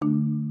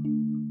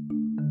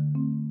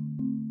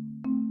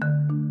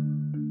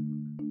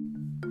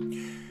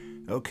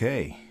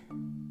Okay.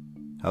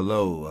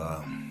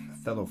 Hello,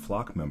 fellow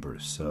flock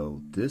members.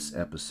 So, this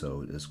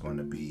episode is going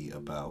to be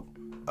about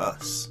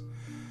us,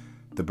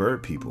 the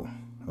bird people,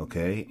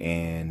 okay?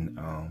 And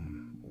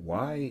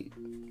why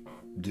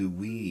do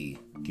we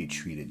get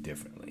treated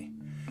differently?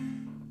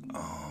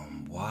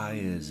 Why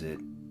is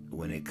it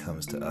when it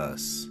comes to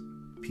us,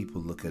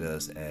 people look at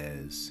us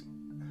as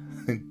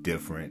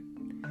different,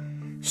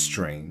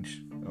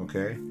 strange,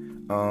 okay?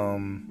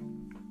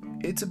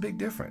 It's a big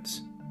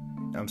difference.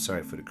 I'm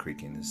sorry for the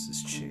creaking.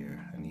 This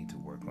chair. I need to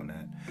work on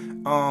that.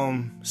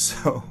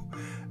 So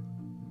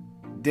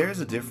there's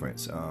a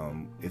difference.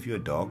 If you're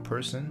a dog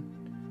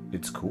person,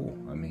 it's cool.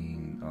 I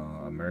mean,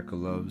 America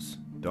loves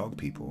dog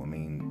people. I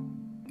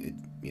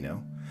mean, you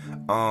know.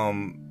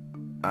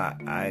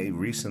 I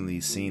recently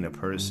seen a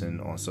person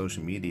on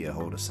social media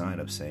hold a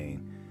sign up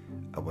saying,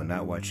 "I will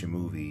not watch your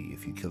movie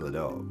if you kill a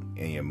dog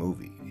in your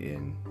movie,"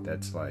 and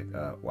that's like,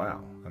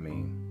 wow. I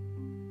mean.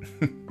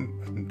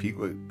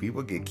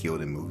 people get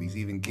killed in movies,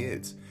 even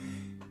kids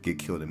get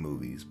killed in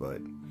movies.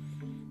 But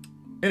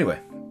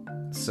anyway,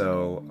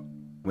 so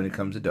when it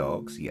comes to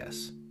dogs,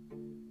 yes,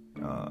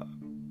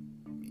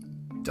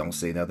 don't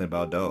say nothing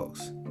about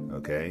dogs,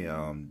 okay?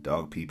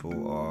 Dog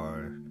people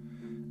are,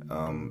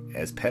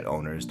 as pet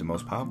owners, the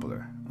most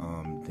popular.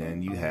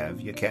 Then you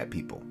have your cat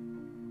people.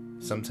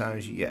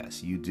 Sometimes,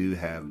 yes, you do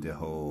have the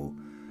whole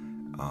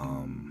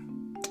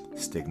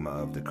stigma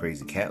of the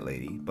crazy cat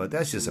lady, but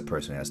that's just a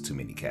person who has too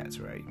many cats,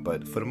 right?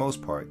 But for the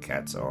most part,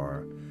 cats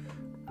are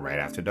right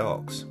after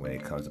dogs when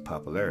it comes to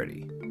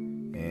popularity.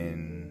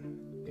 And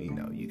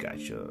you got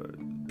your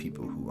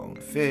people who own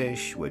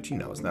fish, which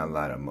it's not a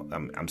lot of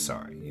I'm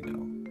sorry,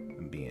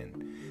 I'm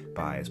being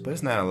biased, but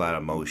it's not a lot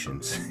of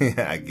emotions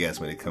I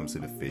guess when it comes to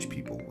the fish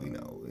people.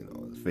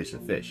 Fish are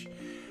fish.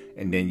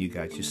 And then you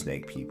got your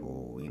snake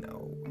people,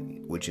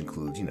 which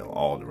includes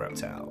all the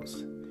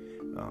reptiles,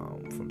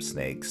 from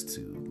snakes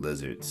to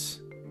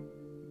lizards,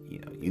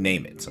 you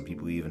name it. Some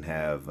people even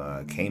have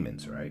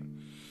caimans, right?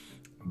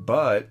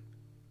 But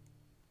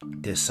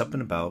there's something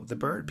about the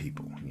bird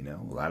people.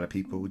 A lot of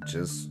people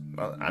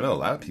I know a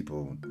lot of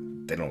people,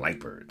 they don't like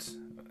birds.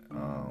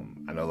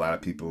 I know a lot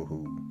of people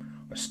who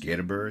are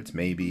scared of birds.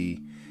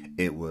 Maybe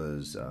it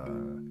was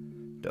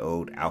the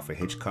old Alfred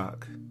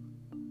Hitchcock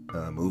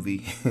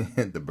movie,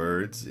 The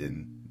Birds,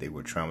 and they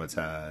were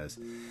traumatized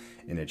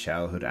in their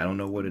childhood. I don't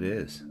know what it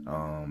is.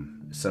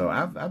 So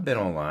I've been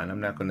online. I'm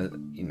not gonna,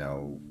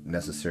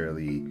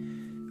 necessarily,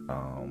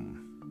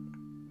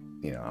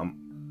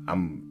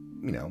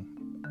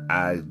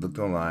 I looked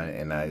online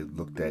and I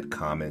looked at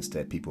comments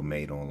that people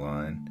made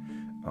online.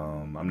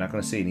 I'm not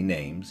gonna say any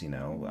names,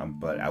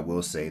 but I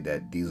will say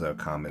that these are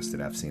comments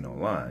that I've seen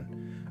online.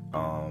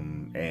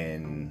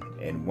 And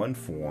in one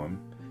forum,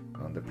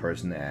 the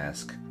person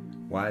asked,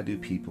 why do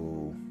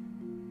people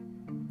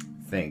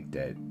think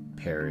that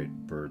parrot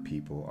bird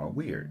people are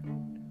weird,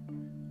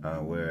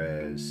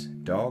 whereas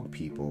dog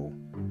people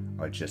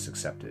are just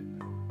accepted?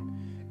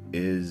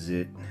 Is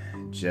it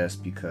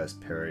just because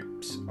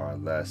parrots are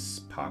less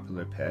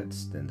popular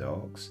pets than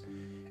dogs?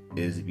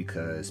 Is it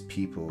because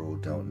people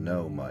don't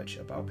know much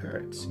about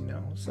parrots?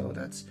 So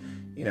that's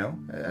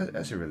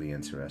that's really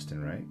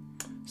interesting, right?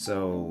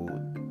 So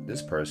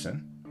this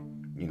person,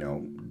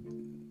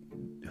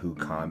 who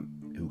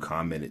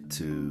commented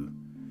to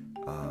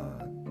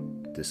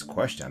this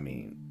question, I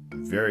mean,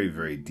 very,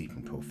 very deep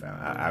and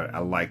profound. I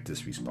like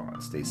this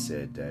response. They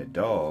said that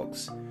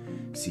dogs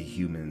see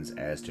humans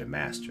as their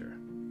master.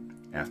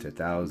 After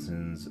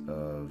thousands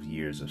of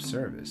years of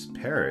service,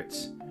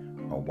 parrots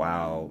are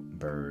wild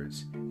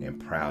birds and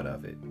proud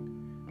of it.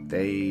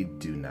 They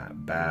do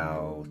not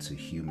bow to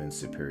human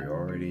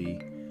superiority,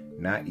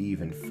 not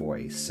even for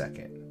a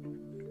second.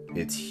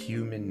 It's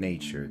human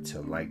nature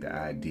to like the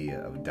idea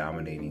of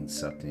dominating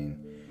something,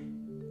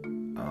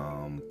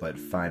 but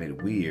find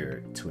it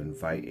weird to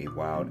invite a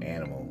wild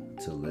animal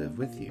to live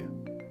with you.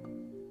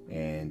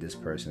 And this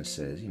person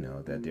says,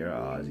 that they're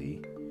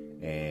Aussie,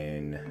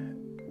 and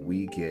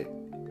we get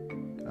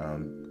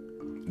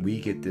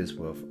this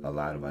with a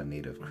lot of our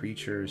native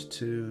creatures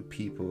too.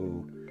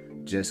 People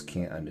just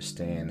can't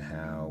understand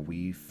how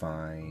we're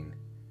fine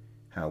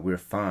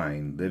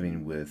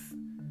living with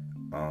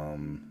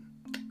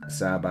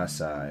side by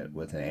side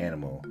with an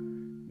animal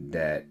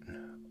that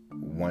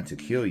want to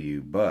kill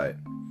you, but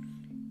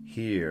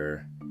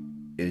here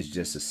is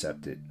just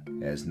accepted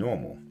as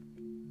normal.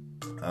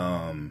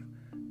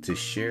 To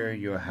share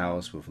your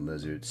house with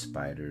lizards,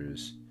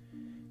 spiders,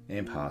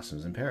 and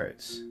possums and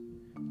parrots.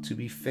 To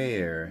be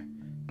fair,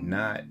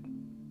 not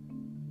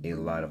a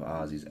lot of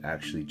Aussies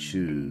actually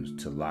choose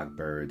to lock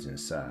birds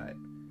inside,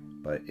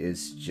 but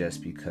it's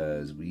just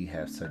because we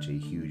have such a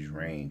huge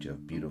range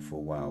of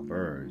beautiful wild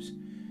birds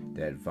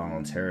that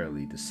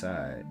voluntarily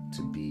decide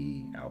to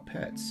be our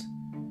pets,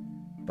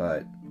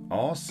 but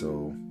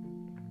also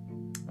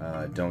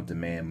don't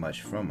demand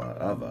much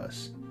of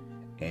us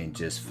and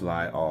just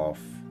fly off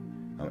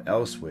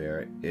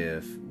elsewhere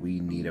if we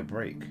need a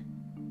break.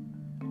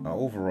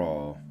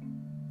 Overall,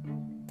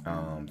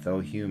 Though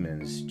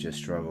humans just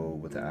struggle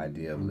with the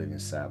idea of living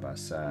side by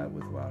side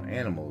with wild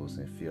animals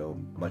and feel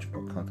much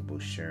more comfortable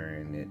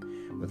sharing it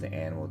with an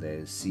animal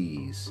that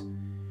sees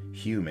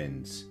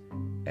humans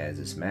as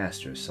its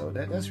master. So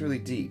that's really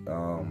deep.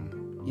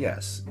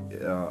 Yes,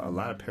 a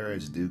lot of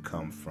parrots do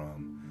come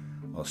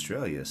from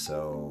Australia.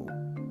 So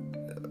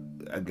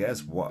I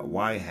guess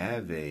why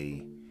have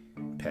a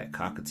pet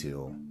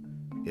cockatiel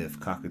if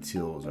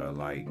cockatiels are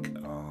like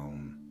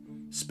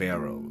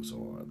sparrows,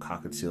 or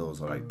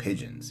cockatiels are like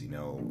pigeons,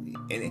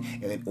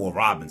 or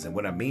robins. And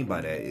what I mean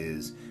by that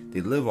is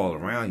they live all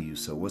around you.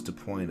 So what's the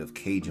point of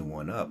caging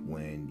one up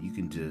when you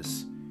can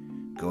just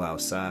go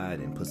outside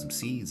and put some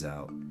seeds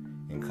out,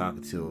 and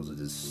cockatiels will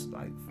just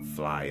like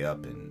fly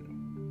up and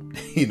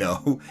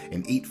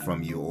and eat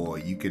from you? Or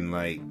you can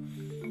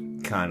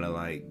kind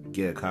of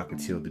get a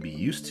cockatiel to be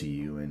used to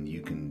you, and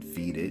you can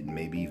feed it and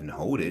maybe even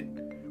hold it,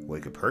 or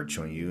it could perch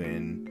on you,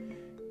 and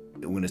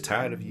when it's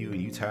tired of you and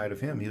you tired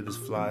of him, he'll just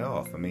fly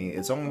off. I mean,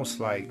 it's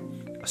almost like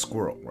a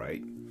squirrel,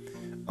 right?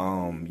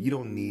 You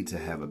don't need to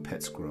have a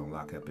pet squirrel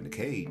locked up in a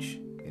cage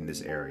in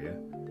this area.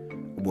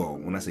 Well,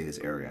 when I say this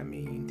area, I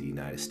mean the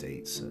United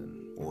States,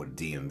 or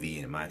the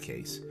DMV in my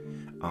case.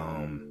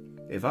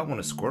 If I want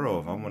a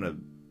squirrel, if I want to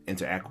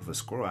interact with a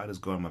squirrel, I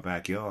just go in my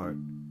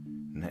backyard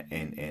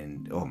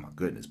and oh my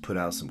goodness, put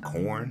out some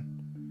corn.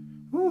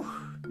 Whew,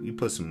 you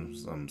put some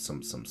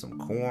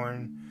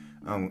corn,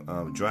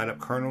 dried up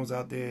kernels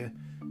out there.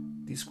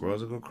 These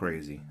squirrels will go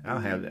crazy.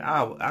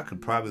 I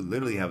could probably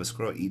literally have a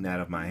squirrel eaten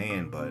out of my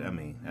hand, but I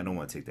mean, I don't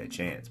want to take that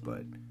chance.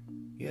 But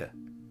yeah,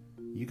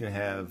 you can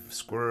have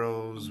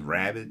squirrels,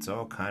 rabbits,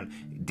 all kind.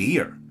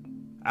 Deer.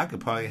 I could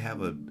probably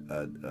have a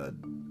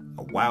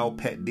wild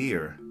pet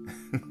deer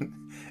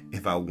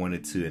if I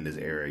wanted to in this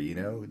area.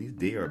 These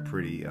deer are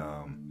pretty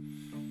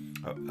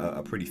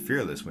pretty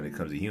fearless when it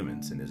comes to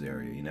humans in this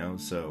area.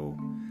 So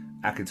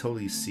I could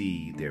totally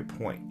see their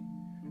point.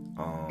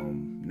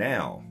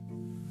 Now,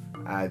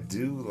 I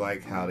do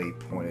like how they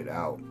pointed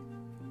out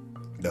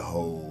the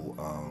whole,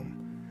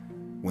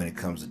 when it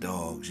comes to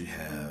dogs, you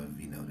have,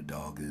 the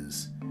dog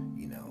is,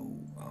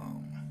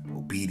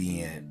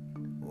 obedient,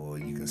 or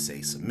you can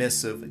say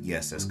submissive.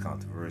 Yes, that's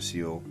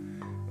controversial.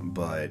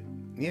 But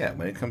yeah,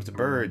 when it comes to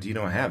birds, you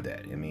don't have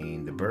that. I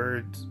mean, the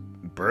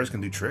birds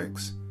can do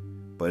tricks,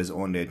 but it's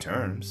on their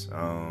terms.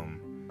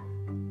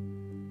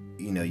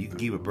 You can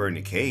keep a bird in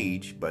a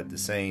cage, but at the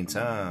same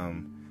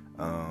time,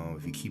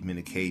 if you keep him in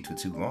the cage for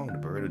too long, the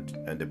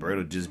bird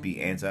will just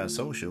be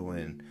antisocial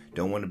and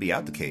don't want to be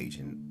out the cage,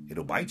 and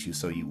it'll bite you.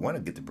 So you want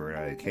to get the bird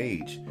out of the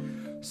cage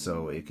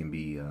so it can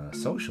be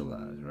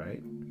socialized,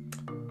 right?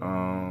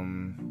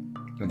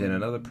 And then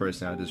another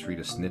person, I'll just read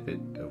a snippet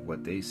of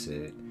what they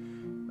said.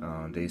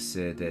 They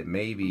said that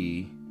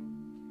maybe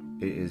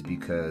it is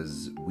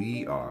because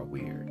we are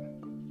weird.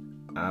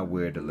 I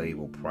wear the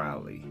label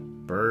proudly.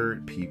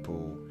 Bird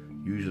people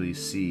usually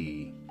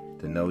see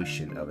the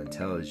notion of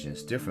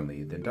intelligence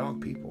differently than dog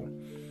people,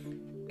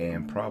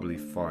 and probably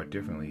far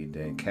differently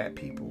than cat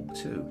people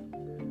too.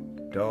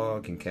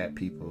 Dog and cat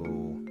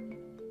people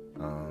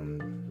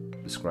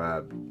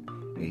describe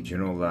a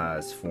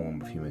generalized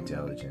form of human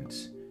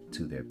intelligence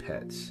to their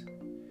pets,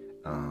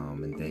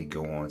 and they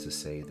go on to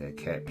say that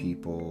cat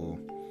people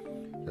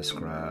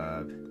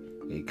describe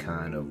a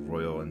kind of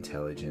royal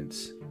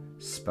intelligence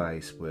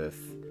spiced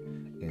with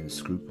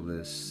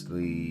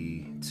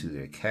unscrupulously to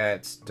their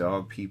cats.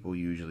 Dog people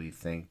usually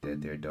think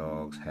that their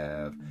dogs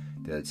have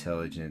the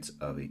intelligence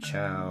of a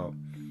child.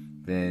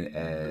 Then,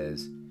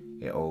 as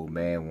an old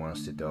man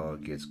wants the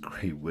dog gets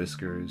gray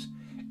whiskers.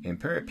 And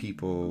parrot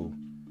people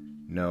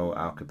know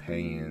our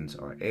companions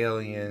are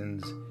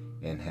aliens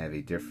and have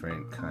a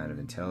different kind of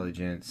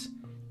intelligence.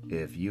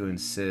 If you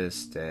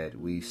insist that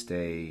we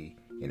stay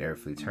in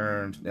earthly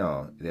terms,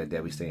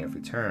 that we stay in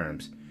earthly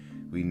terms,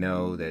 we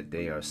know that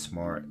they are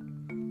smart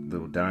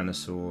little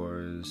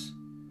dinosaurs,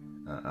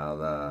 a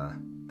la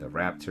the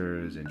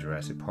raptors in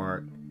Jurassic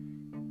Park.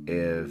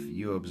 If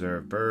you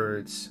observe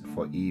birds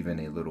for even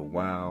a little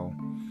while,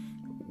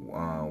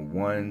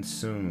 one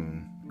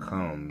soon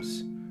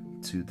comes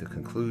to the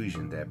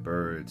conclusion that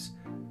birds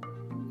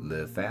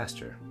live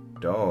faster.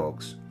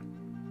 Dogs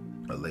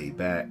are laid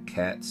back.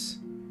 Cats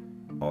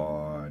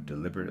are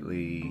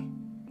deliberately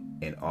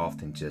and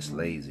often just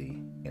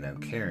lazy and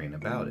uncaring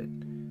about it.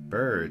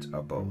 Birds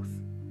are both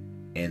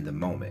in the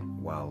moment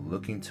while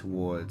looking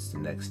towards the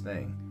next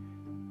thing.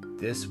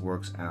 This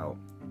works out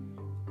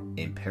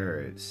in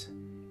parrots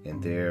in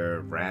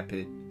their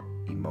rapid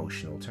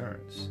emotional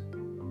turns.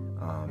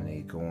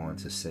 They go on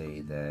to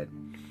say that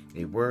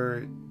a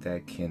word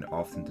that can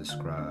often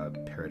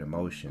describe parrot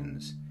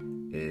emotions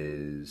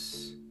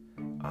is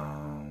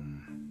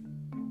I'm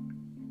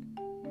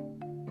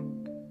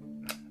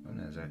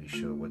not exactly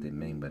sure what they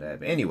mean by that.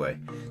 But anyway,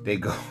 they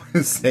go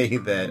and say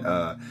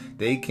that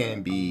they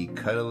can be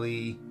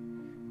cuddly,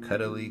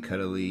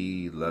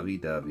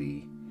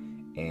 lovey-dovey,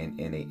 and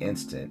in an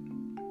instant,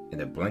 in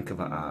the blink of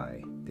an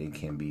eye, they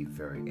can be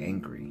very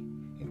angry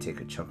and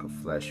take a chunk of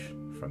flesh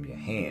from your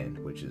hand,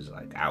 which is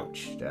like,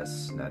 ouch,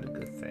 that's not a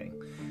good thing.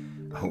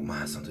 I hope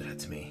mine don't do that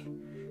to me.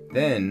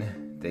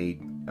 Then they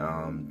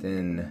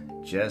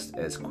then just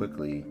as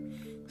quickly,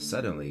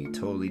 suddenly,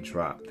 totally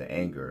drop the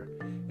anger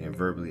and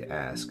verbally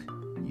ask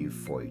you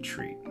for a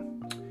treat,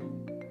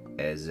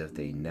 as if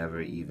they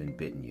never even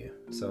bitten you.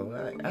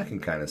 So I can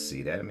kind of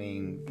see that. I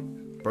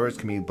mean, birds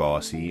can be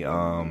bossy.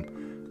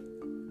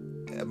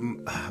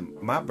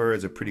 My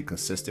birds are pretty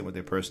consistent with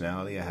their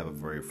personality. I have a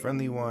very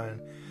friendly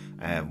one.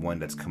 I have one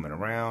that's coming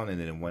around,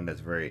 and then one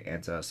that's very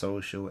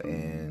antisocial,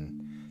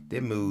 and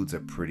their moods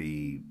are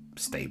pretty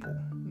stable.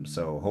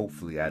 So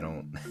hopefully I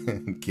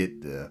don't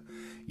get the,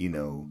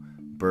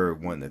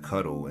 bird wanting to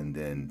cuddle and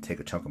then take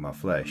a chunk of my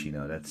flesh.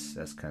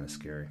 That's kind of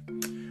scary.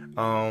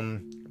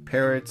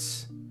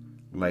 Parrots,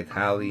 like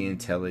highly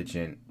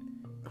intelligent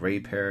gray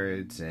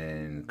parrots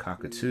and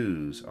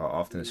cockatoos, are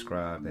often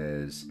described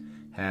as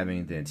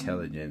having the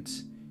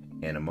intelligence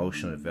and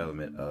emotional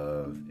development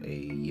of a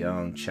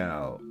young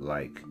child,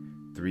 like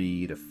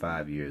 3 to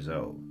 5 years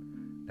old.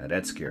 Now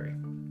that's scary.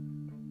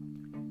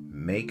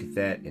 Make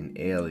that an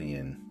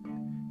alien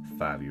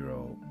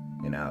 5-year-old,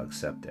 and I'll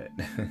accept that.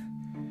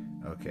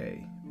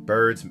 Okay,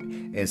 birds,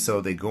 and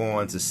so they go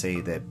on to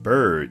say that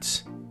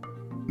birds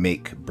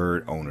make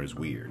bird owners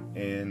weird,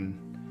 and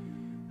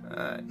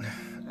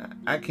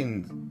I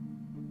can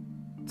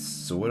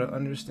sort of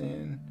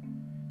understand,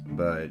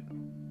 but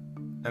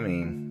I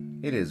mean,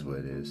 it is what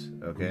it is,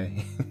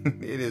 okay?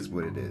 It is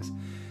what it is.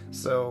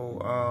 So,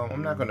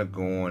 I'm not going to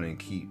go on and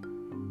keep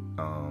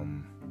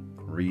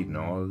reading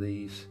all of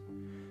these,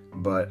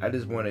 but I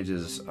just want to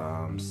just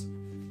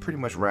pretty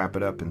much wrap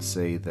it up and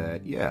say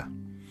that, yeah,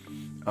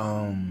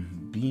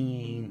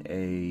 being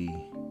a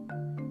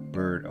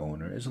bird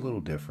owner is a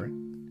little different.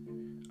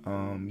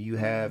 You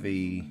have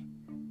a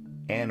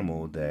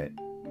animal that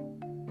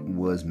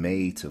was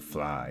made to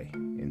fly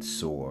and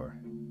soar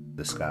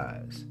the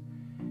skies.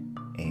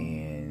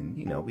 And,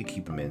 we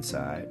keep them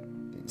inside.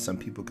 Some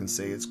people can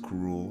say it's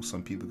cruel.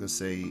 Some people can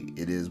say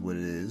it is what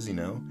it is,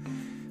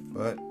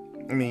 But,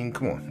 I mean,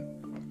 come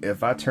on.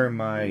 If I turn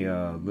my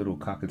little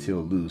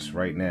cockatiel loose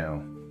right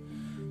now,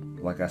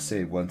 like I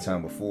said one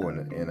time before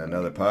in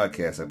another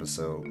podcast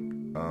episode,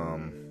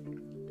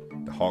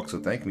 the hawks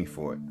will thank me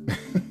for it.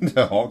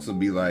 The hawks will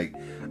be like,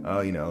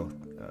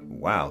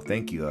 wow,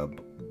 thank you,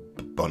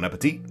 bon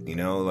appetit,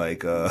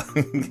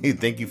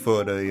 thank you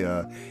for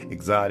the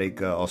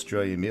exotic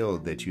Australian meal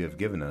that you have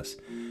given us.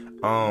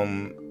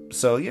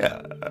 So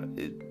yeah,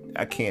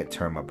 I can't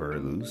turn my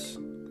bird loose.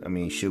 I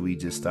mean, should we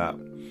just stop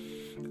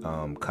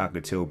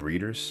cockatiel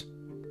breeders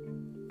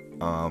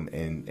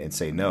and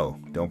say no,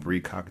 don't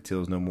breed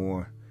cockatiels no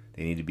more?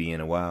 They need to be in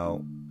the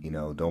wild.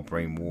 Don't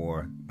bring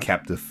more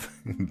captive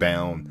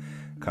bound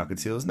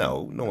cockatiels.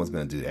 No one's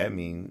gonna do that. I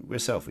mean, we're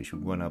selfish. We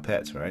want our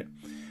pets, right?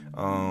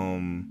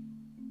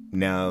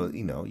 Now,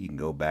 you can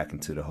go back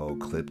into the whole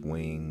clip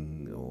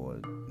wing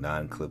or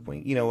non-clip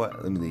wing. You know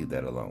what? Let me leave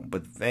that alone.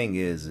 But the thing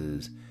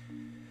is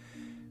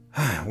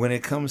when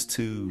it comes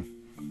to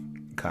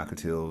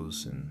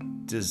cockatiels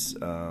and just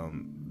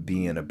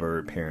being a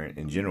bird parent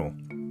in general,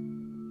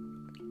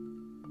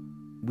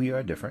 we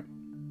are different.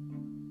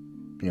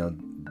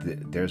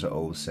 There's an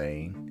old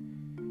saying,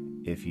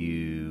 if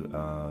you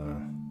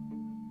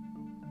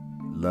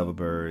love a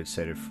bird,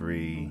 set it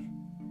free.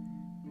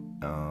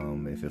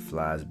 If it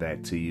flies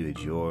back to you,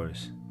 it's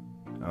yours.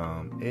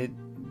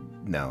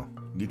 No,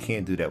 you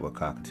can't do that with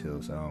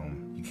cockatiels.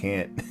 You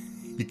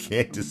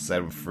can't just set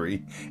them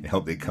free and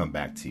hope they come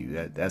back to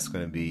you. That's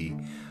going to be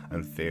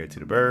unfair to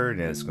the bird,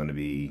 and it's going to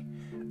be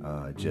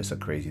just a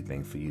crazy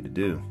thing for you to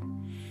do.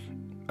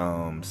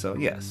 So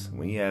yes,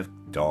 when you have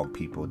dog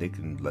people, they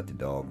can let the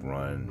dog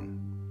run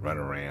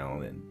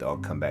around and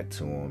dog come back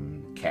to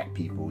them. Cat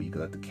people, you can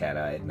let the cat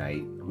out at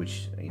night,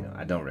 which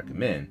I don't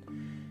recommend.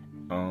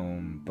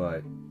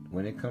 But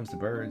when it comes to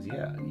birds,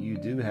 yeah, you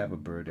do have a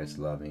bird that's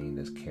loving,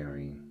 that's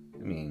caring.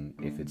 I mean,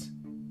 if it's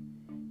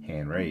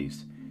hand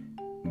raised.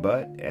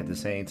 But at the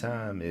same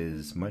time,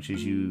 as much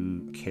as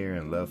you care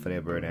and love for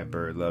that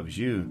bird loves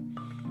you,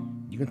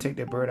 you can take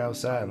that bird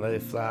outside and let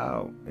it fly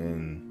out,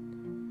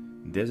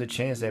 and there's a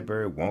chance that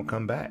bird won't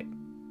come back.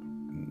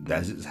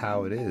 That's just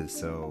how it is.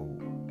 So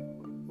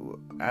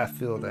I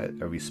feel that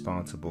a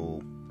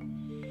responsible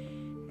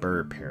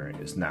bird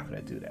parent is not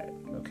going to do that.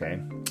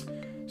 Okay?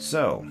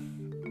 So,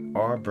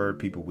 are bird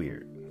people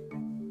weird?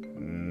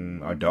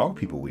 Are dog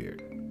people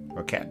weird?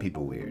 Are cat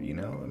people weird?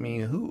 I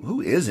mean,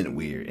 who isn't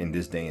weird in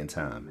this day and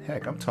time?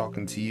 Heck, I'm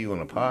talking to you on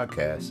a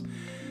podcast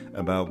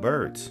about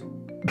birds.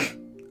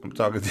 I'm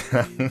talking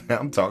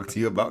to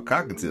you about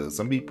cockatiels.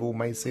 Some people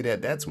might say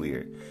that that's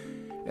weird,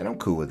 and I'm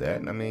cool with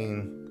that. I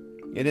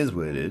mean, it is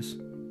what it is.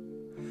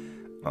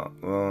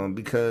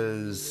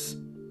 Because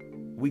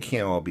we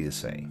can't all be the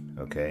same.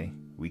 Okay.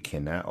 We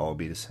cannot all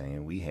be the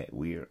same.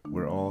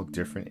 We're all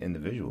different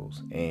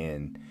individuals.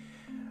 And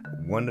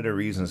one of the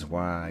reasons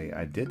why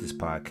I did this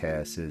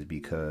podcast is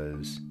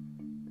because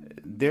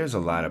there's a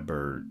lot of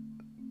bird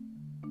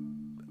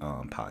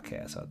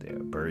podcasts out there,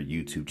 bird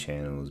YouTube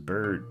channels,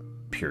 bird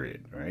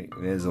period, right?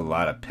 And there's a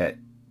lot of pet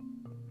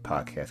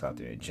podcasts out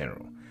there in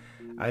general.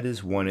 I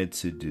just wanted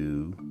to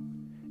do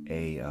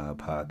a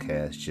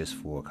podcast just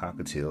for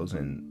cockatiels,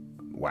 and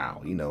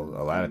wow,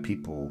 a lot of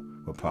people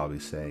will probably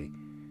say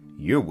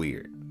you're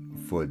weird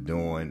for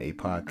doing a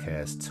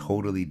podcast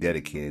totally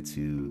dedicated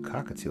to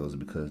cockatiels,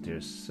 because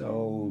there's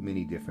so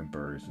many different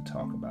birds to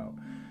talk about,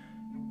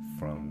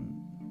 from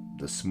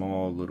the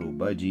small little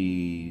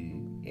budgie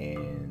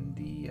and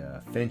the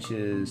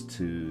finches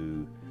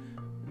to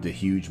the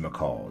huge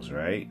macaws,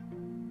 right?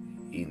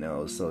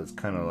 So it's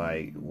kind of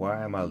like,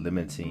 why am I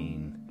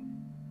limiting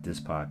this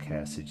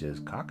podcast to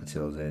just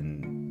cockatiels?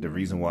 And the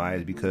reason why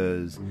is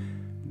because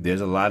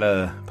there's a lot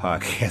of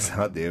podcasts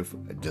out there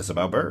just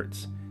about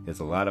birds. There's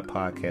a lot of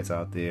podcasts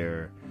out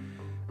there,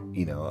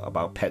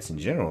 about pets in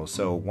general.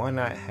 So why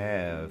not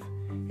have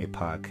a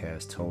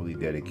podcast totally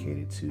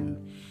dedicated to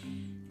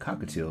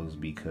cockatiels?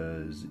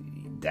 Because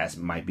that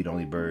might be the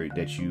only bird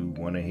that you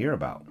want to hear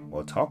about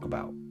or talk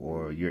about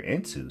or you're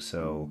into.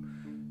 So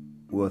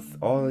with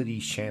all of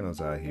these channels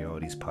out here, all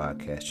these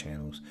podcast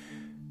channels,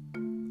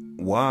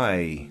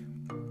 why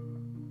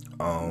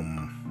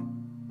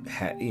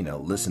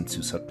listen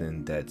to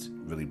something that's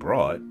really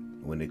broad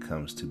when it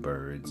comes to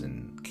birds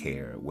and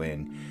care,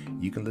 when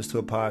you can listen to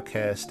a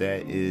podcast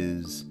that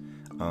is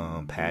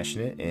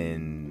passionate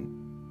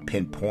and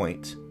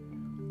pinpoint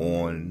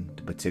on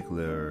the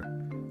particular,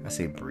 I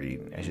say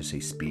breed, I should say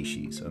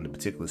species, on the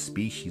particular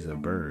species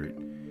of bird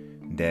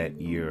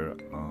that you're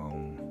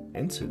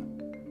into.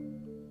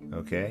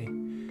 Okay,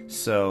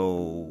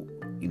 so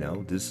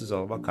this is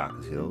all about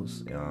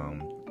cockatiels.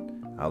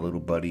 Our little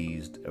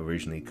buddies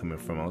originally coming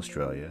from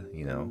Australia,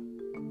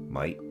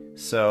 Mike.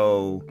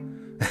 So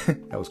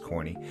that was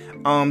corny.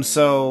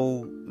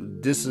 So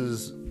this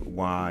is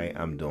why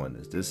I'm doing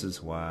this. This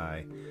is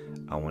why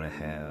I want to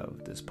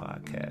have this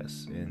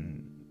podcast,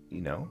 and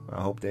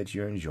I hope that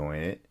you're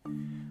enjoying it.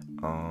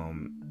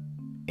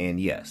 And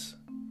yes,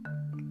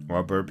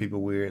 are bird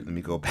people weird? Let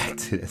me go back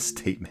to that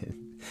statement.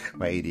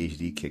 My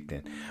ADHD kicked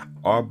in.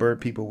 Are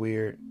bird people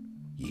weird?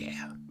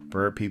 Yeah,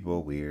 bird people are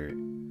weird.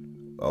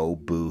 Oh,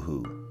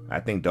 boo-hoo. I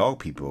think dog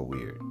people are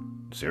weird.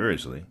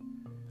 Seriously.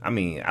 I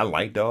mean, I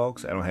like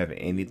dogs. I don't have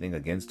anything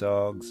against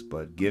dogs,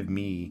 but give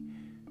me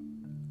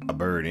a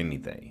bird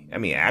anything. I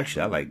mean,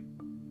 actually,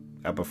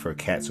 I prefer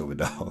cats over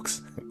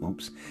dogs.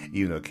 Oops.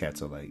 Even though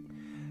cats are like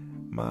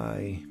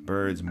my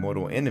bird's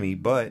mortal enemy,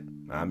 but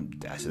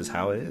that's just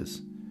how it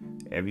is.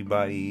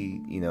 Everybody,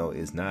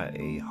 is not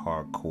a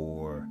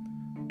hardcore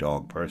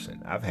dog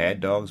person. I've had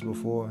dogs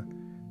before,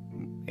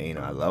 and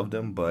I love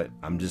them, but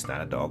I'm just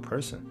not a dog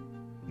person.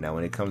 Now,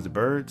 when it comes to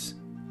birds,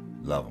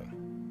 love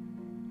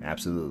them.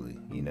 Absolutely.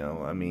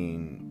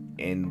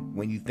 And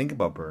when you think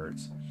about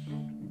birds,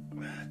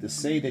 to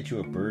say that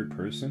you're a bird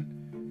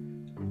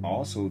person,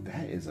 also,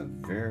 that is a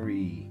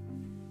very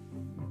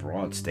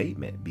broad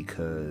statement,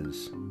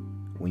 because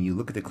when you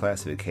look at the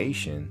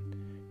classification,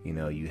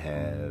 you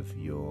have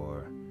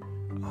your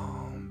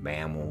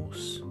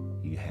mammals,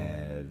 you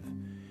have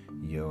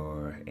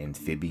your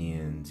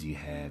amphibians, you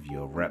have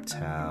your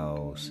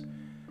reptiles,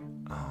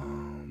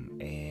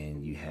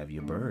 and you have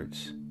your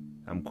birds.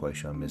 I'm quite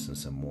sure I'm missing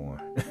some more.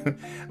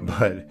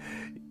 But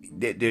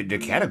they're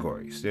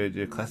categories,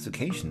 they're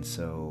classifications.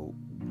 So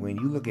when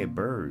you look at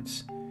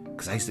birds,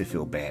 because I used to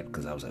feel bad,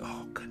 because I was like,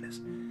 oh goodness,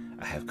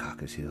 I have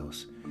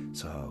cockatiels,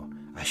 so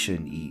I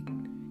shouldn't eat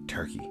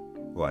turkey,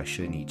 or I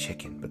shouldn't eat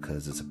chicken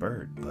because it's a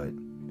bird. But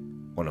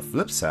on the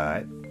flip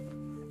side,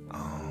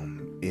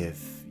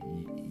 if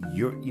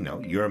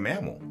you're a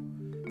mammal,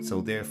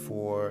 so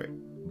therefore,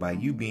 by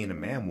you being a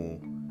mammal,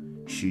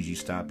 should you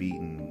stop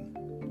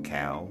eating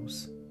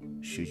cows?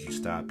 Should you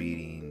stop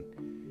eating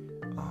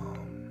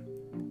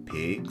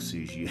pigs?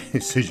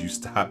 Should you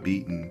stop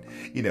eating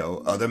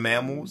other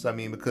mammals? I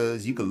mean,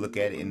 because you could look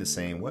at it in the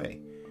same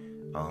way.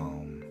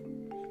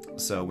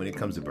 So when it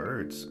comes to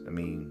birds, I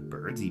mean,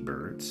 birds eat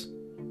birds.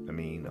 I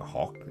mean, a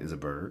hawk is a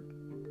bird,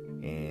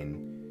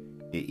 and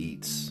it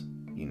eats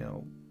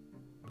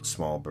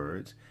small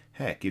birds.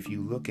 Heck, if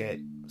you look at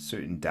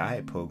certain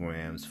diet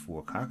programs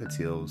for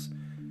cockatiels,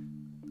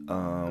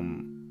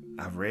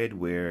 I've read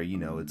where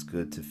it's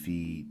good to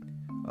feed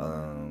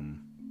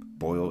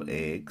boiled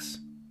eggs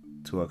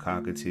to a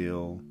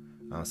cockatiel.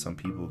 Some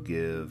people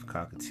give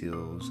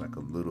cockatiels like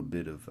a little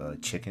bit of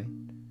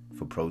chicken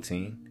for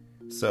protein.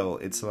 So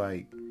it's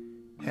like,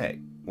 heck,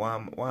 why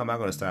am I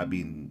going to stop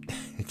eating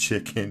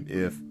chicken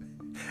if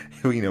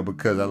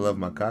because I love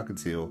my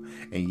cockatiel,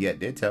 and yet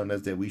they're telling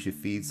us that we should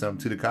feed some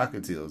to the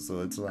cockatiel?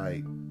 So it's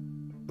like,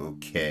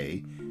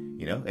 okay,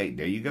 hey,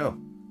 there you go.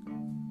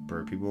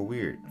 Bird people are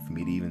weird for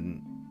me to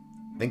even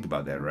think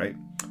about that, right?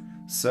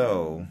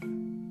 So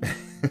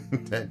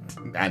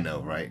I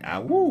know, right?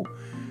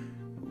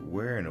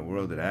 Where in the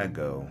world did I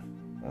go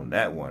on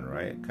that one,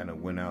 right? Kind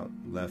of went out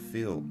left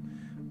field.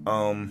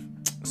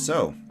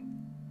 So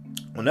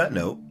on that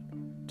note,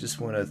 just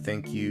want to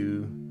thank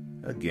you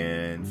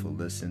again for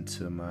listening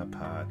to my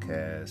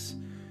podcast,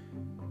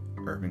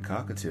 Urban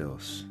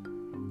Cockatiels,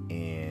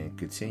 and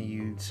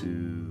continue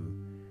to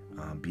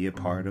be a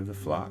part of the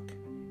flock.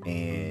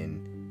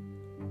 And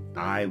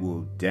I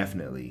will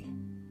definitely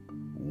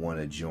want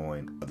to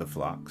join other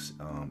flocks,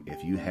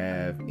 if you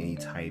have any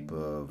type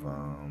of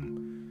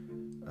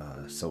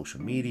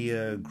social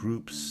media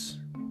groups,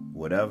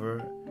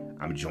 whatever,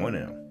 I'm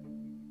joining them.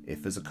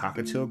 If it's a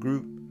cockatiel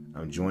group,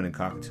 I'm joining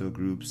cockatiel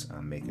groups.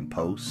 I'm making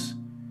posts.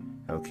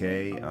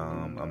 Okay,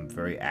 I'm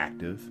very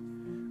active.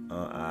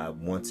 I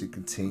want to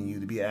continue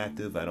to be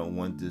active. I don't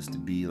want this to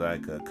be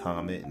like a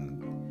comet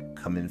and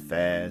come in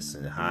fast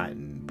and hot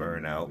and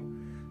burn out.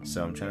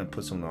 So I'm trying to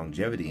put some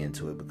longevity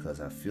into it because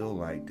I feel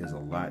like there's a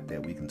lot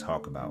that we can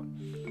talk about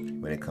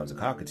when it comes to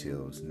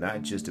cockatiels,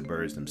 not just the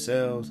birds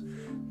themselves,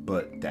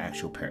 but the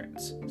actual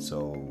parents.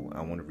 So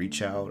I want to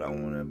reach out. I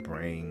want to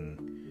bring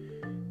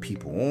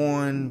people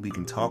on. We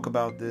can talk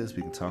about this.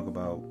 We can talk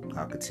about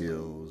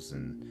cockatiels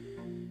and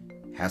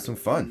have some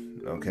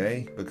fun,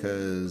 okay?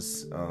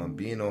 Because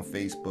being on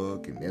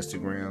Facebook and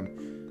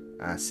Instagram,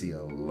 I see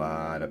a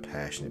lot of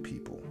passionate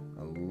people.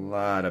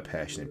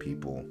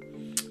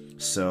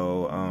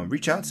 So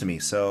reach out to me.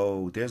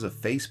 So there's a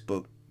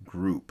Facebook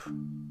group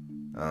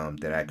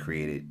that I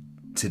created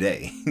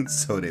today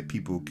so that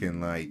people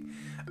can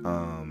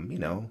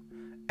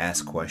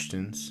ask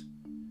questions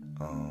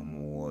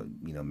or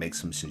make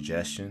some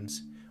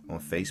suggestions on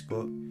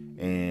Facebook.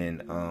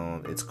 And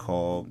it's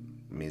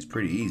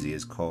pretty easy.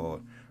 It's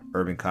called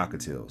Urban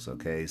Cockatiels.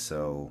 Okay,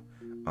 so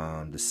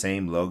the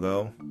same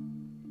logo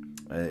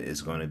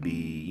is going to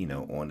be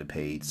on the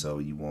page, so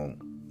you won't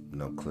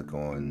click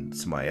on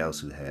somebody else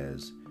who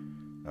has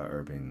a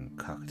Urban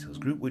Cockatiels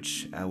group,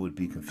 which I would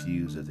be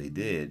confused if they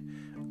did.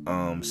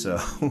 So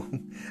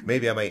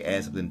maybe I might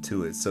add something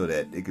to it so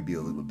that it could be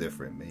a little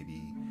different.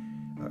 Maybe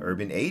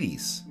Urban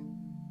 80s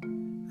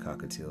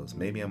Cockatiels.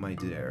 Maybe I might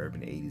do that,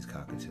 Urban 80s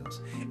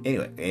Cockatiels.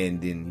 Anyway,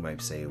 and then you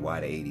might say,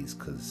 why the 80s?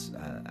 Because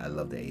I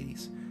love the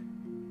 80s.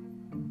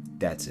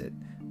 That's it.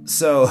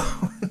 So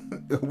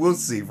we'll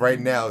see. Right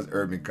now it's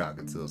Urban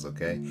Cockatiels,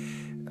 okay?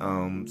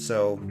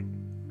 So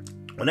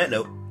on that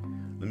note,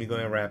 let me go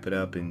ahead and wrap it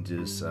up and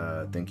just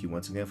thank you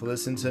once again for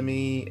listening to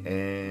me,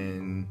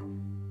 and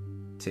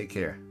take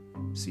care.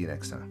 See you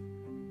next time.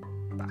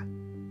 Bye.